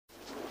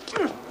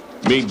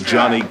Meet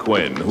Johnny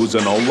Quinn, who's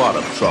in a lot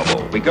of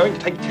trouble. We're going to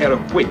take care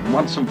of Quinn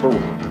once and for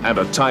all. And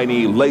a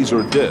tiny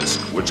laser disc,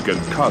 which can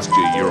cost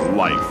you your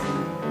life.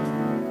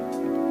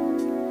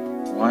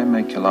 Why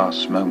make your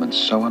last moments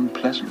so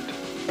unpleasant?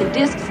 The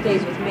disc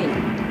stays with me.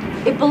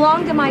 It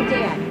belonged to my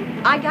dad.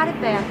 I got it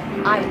back.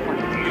 I want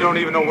it. You don't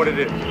even know what it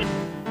is.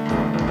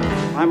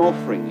 I'm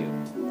offering you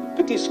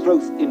the biggest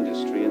growth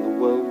industry in the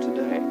world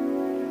today.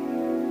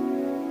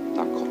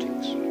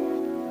 Narcotics.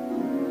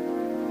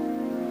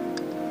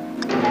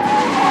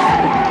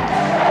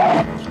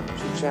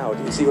 Chow,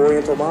 it's the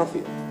Oriental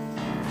Mafia.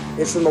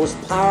 It's the most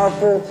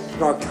powerful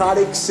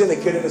narcotic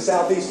syndicate in the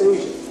Southeast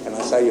Asia. And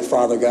that's how your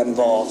father got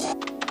involved.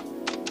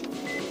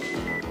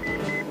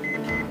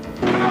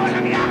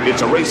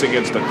 It's a race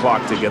against the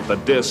clock to get the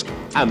disc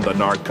and the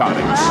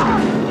narcotics.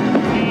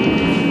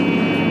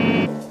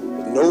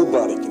 But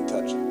nobody can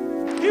touch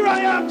it. Here I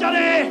am,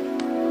 Johnny!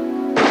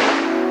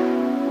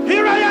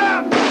 Here I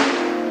am!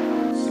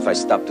 If I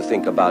stopped to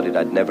think about it,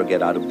 I'd never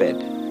get out of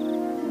bed.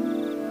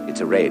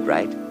 It's a raid,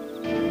 right?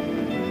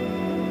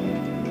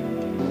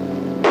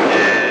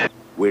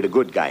 We're the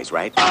good guys,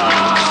 right?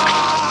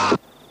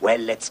 Well,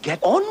 let's get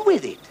on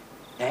with it,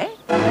 eh?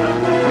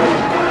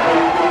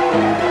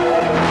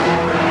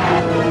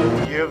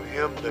 Give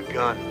him the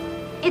gun.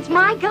 It's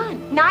my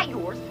gun, not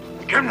yours.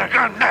 Give him the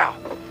gun now.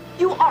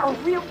 You are a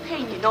real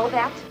pain, you know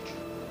that?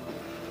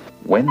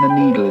 When the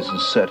needle is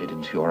inserted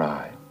into your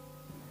eye,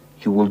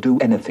 you will do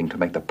anything to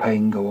make the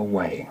pain go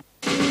away.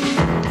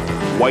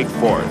 White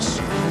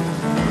Force.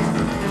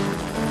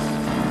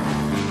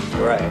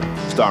 Right.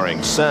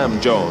 Starring Sam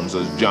Jones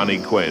as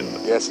Johnny Quinn.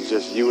 Guess it's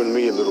just you and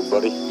me, little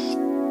buddy.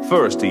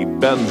 First, he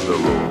bends the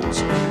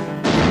rules.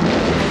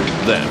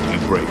 Then he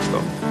breaks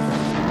them.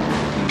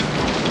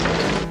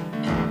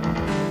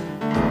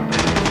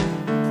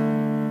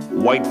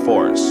 White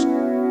Force.